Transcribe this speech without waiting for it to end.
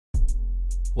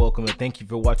Welcome and thank you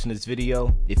for watching this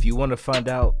video. If you want to find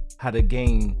out how to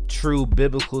gain true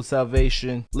biblical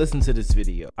salvation, listen to this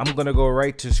video. I'm gonna go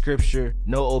right to scripture,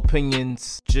 no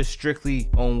opinions, just strictly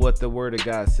on what the word of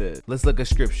God says. Let's look at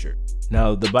scripture.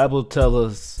 Now the Bible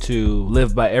tells us to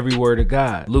live by every word of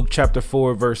God. Luke chapter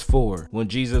 4 verse 4. When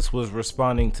Jesus was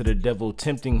responding to the devil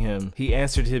tempting him, he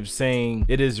answered him saying,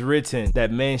 "It is written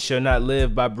that man shall not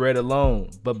live by bread alone,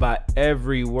 but by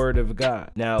every word of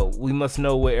God." Now we must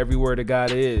know what every word of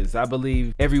God is. I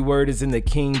believe every word is in the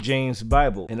King James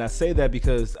Bible, and I say that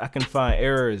because I can find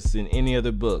errors in any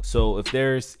other book. So if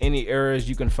there's any errors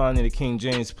you can find in the King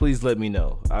James, please let me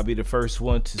know. I'll be the first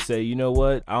one to say, you know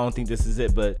what, I don't think this is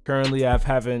it, but currently I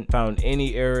haven't found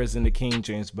any errors in the King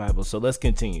James Bible. So let's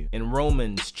continue. In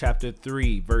Romans chapter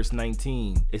 3 verse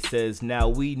 19, it says, "Now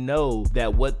we know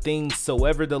that what things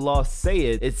soever the law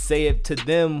saith, it saith to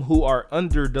them who are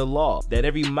under the law, that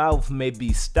every mouth may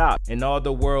be stopped, and all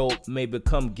the world may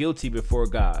become guilty before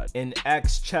God." In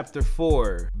Acts chapter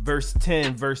 4 verse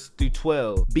 10 verse through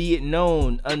 12, "Be it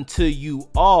known unto you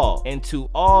all and to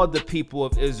all the people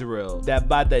of Israel, that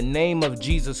by the name of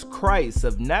Jesus Christ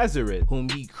of Nazareth, whom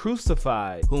ye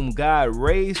crucified, whom God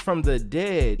raised from the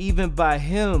dead, even by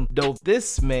him doth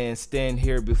this man stand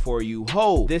here before you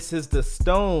whole. This is the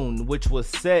stone which was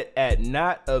set at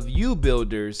naught of you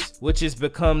builders, which is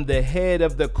become the head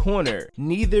of the corner.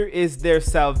 Neither is there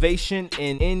salvation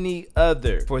in any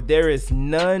other, for there is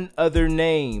none other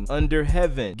name under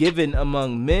heaven given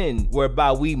among men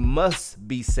whereby we must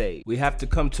be saved." We have to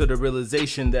come to the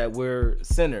realization that we're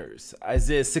sinners.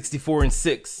 Isaiah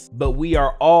 64:6, "But we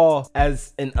are all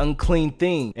as an unclean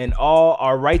thing, and all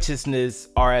our righteousness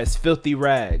are as filthy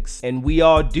rags. And we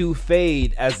all do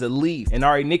fade as a leaf, and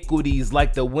our iniquities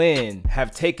like the wind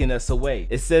have taken us away."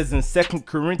 It says in 2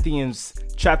 Corinthians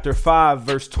chapter 5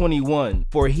 verse 21,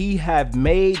 "For he have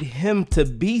made him to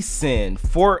be sin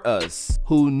for us,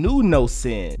 who knew no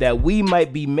sin, that we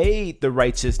might be made the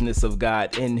righteousness of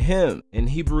God in him." In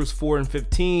Hebrews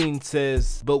 4:15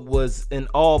 says, "But was in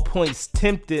all points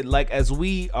tempted like as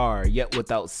we are, yet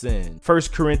without sin."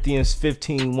 1 Corinthians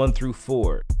 15:1 through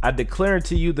 4, "I declare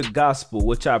unto you the gospel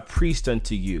which I preached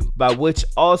unto you, by which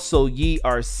also ye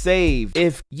are saved,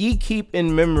 if ye keep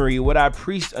in memory what I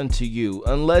preached unto you,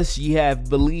 unless ye have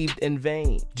believed in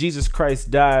vain." Jesus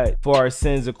Christ died for our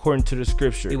sins according to the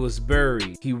scripture. He was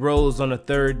buried. He rose on the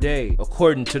third day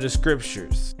according to the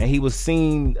scriptures. And he was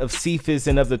seen of Cephas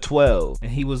and of the 12.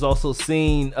 And he was also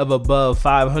seen of above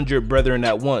 500 brethren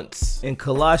at once. In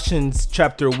Colossians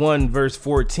chapter 1 verse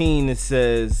 14 it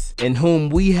says, "In whom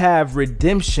we have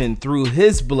redemption through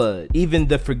his blood, even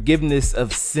the forgiveness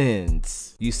of sins."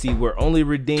 You see, we're only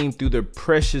redeemed through the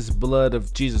precious blood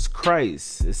of Jesus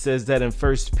Christ. It says that in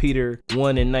 1 Peter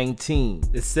 1:19.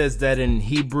 It says that in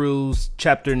Hebrews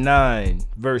chapter 9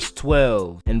 verse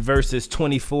 12 and verses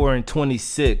 24 and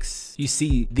 26. You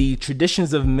see, the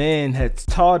traditions of men has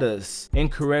taught us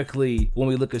incorrectly when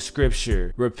we look at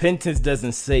scripture. Repentance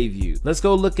doesn't save you. Let's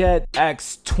go look at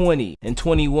Acts 20 and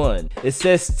 21. It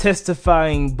says,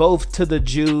 "Testifying both to the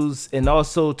Jews and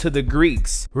also to the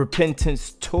Greeks,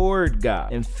 repentance toward God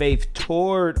and faith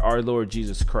toward our Lord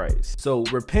Jesus Christ." So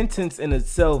repentance in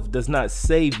itself does not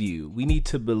save you. We need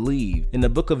to believe. In the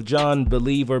book of John,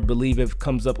 believe or believeth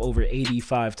comes up over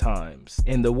 85 times.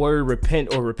 And the word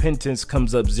repent or repentance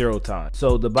comes up 0 times.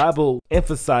 So the Bible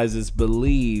emphasizes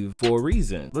believe for a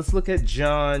reason. Let's look at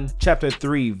John chapter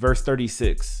 3 verse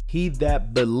 36. "He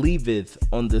that believeth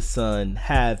on the Son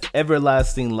hath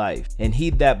everlasting life, and he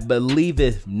that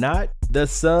believeth not the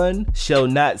Son shall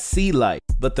not see life,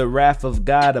 but the wrath of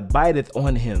God abideth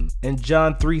on him." In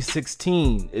John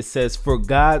 3:16 it says, "For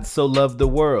God so loved the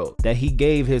world, that he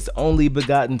gave his only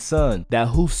begotten Son, that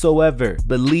whosoever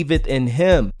believeth in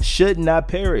him should not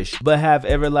perish, but have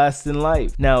everlasting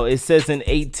life." Now it says in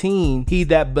 18, "He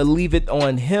that believeth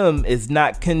on him is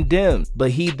not condemned,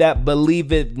 but he that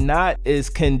believeth not is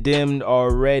condemned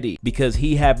already, because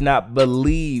he have not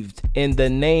believed in the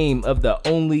name of the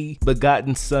only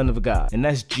begotten Son of God." And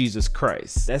that's Jesus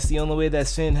Christ. That's the only way that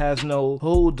sin has no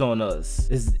hold on us,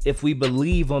 is if we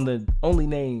believe on the only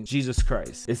name Jesus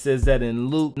Christ. It says that in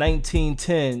Luke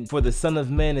 19:10, "For the Son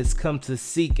of Man is come to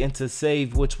seek and to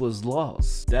save which was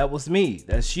lost." That was me.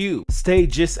 That's you. Stay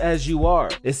just as you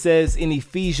are. It says in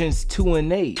Ephesians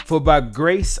 2:8, "For by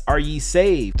grace are ye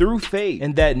saved through faith,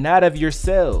 and that not of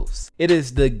yourselves. It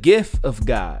is the gift of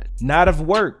God, not of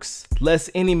works,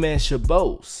 lest any man should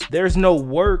boast." There's no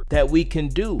work that we can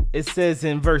do. It says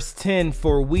in verse 10,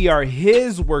 "For we are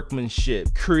his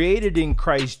workmanship, created in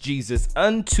Christ Jesus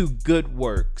unto good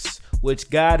works, which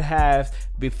God hath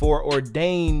before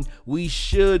ordained we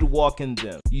should walk in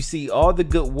them. You see, all the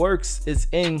good works is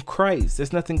in Christ.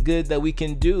 There's nothing good that we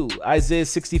can do. Isaiah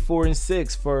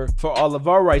 64:6, for all of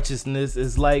our righteousness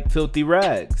is like filthy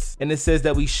rags. And it says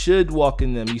that we should walk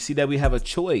in them. You see that we have a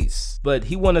choice. But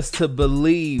he wants us to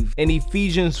believe in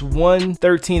Ephesians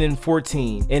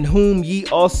 1:13-14, in whom ye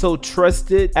also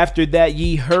trusted, after that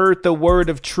ye heard the word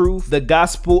of truth, the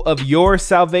gospel of your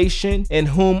salvation, in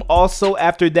whom also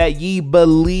after that ye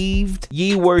believed,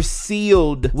 ye were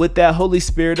sealed with that Holy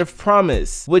Spirit of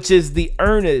promise, which is the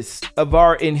earnest of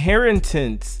our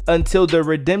inheritance until the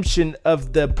redemption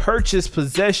of the purchased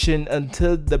possession,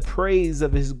 until the praise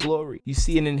of his glory. You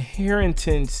see, an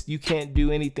inheritance, you can't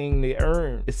do anything to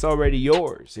earn. It's already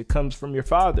yours. It comes from your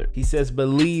Father. He says,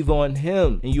 believe on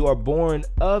him, and you are born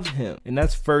of him. And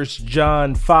that's 1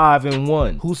 John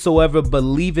 5:1. Whosoever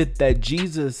believeth that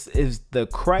Jesus is the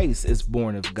Christ is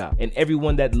born of God. And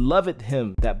everyone that loveth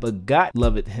him, that begot,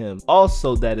 loveth him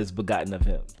also that is begotten of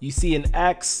him. You see, in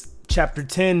Acts chapter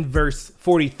 10 verse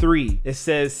 43, it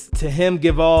says, to him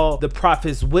give all the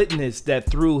prophets witness that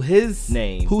through his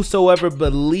name whosoever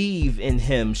believe in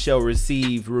him shall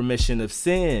receive remission of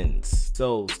sins.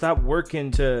 So stop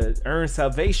working to earn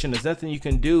salvation. There's nothing you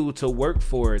can do to work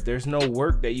for it. There's no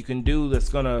work that you can do that's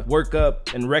gonna work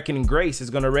up and reckon grace. It's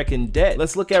gonna reckon debt.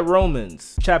 Let's look at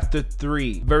Romans chapter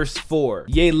 3 verse 4.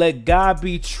 Yea, let God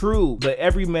be true, but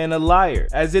every man a liar,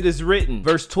 as it is written.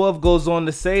 Verse 12 goes on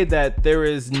to say that there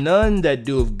is none that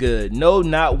doeth good, no,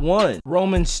 not one.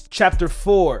 Romans chapter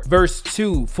 4 verse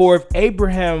 2, for if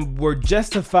Abraham were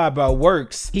justified by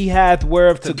works, he hath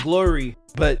whereof to glory,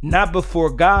 but not before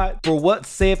God. For what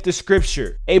saith the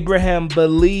scripture? Abraham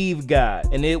believed God,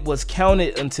 and it was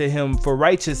counted unto him for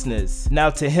righteousness. Now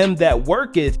to him that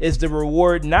worketh is the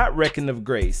reward not reckoned of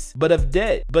grace, but of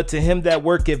debt. But to him that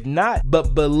worketh not,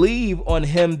 but believe on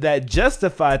him that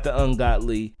justified the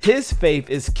ungodly, his faith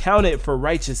is counted for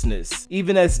righteousness.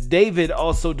 Even as David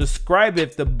also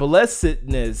describeth the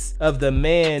blessedness of the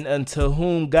man unto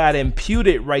whom God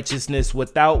imputed righteousness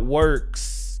without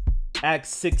works. Acts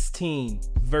 16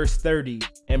 verse 30,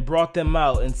 and brought them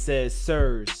out and said,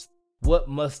 sirs, what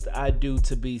must I do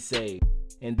to be saved?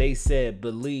 And they said,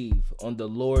 believe on the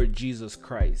Lord Jesus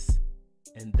Christ,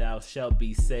 and thou shalt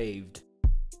be saved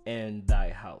and thy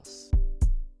house.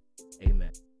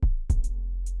 Amen.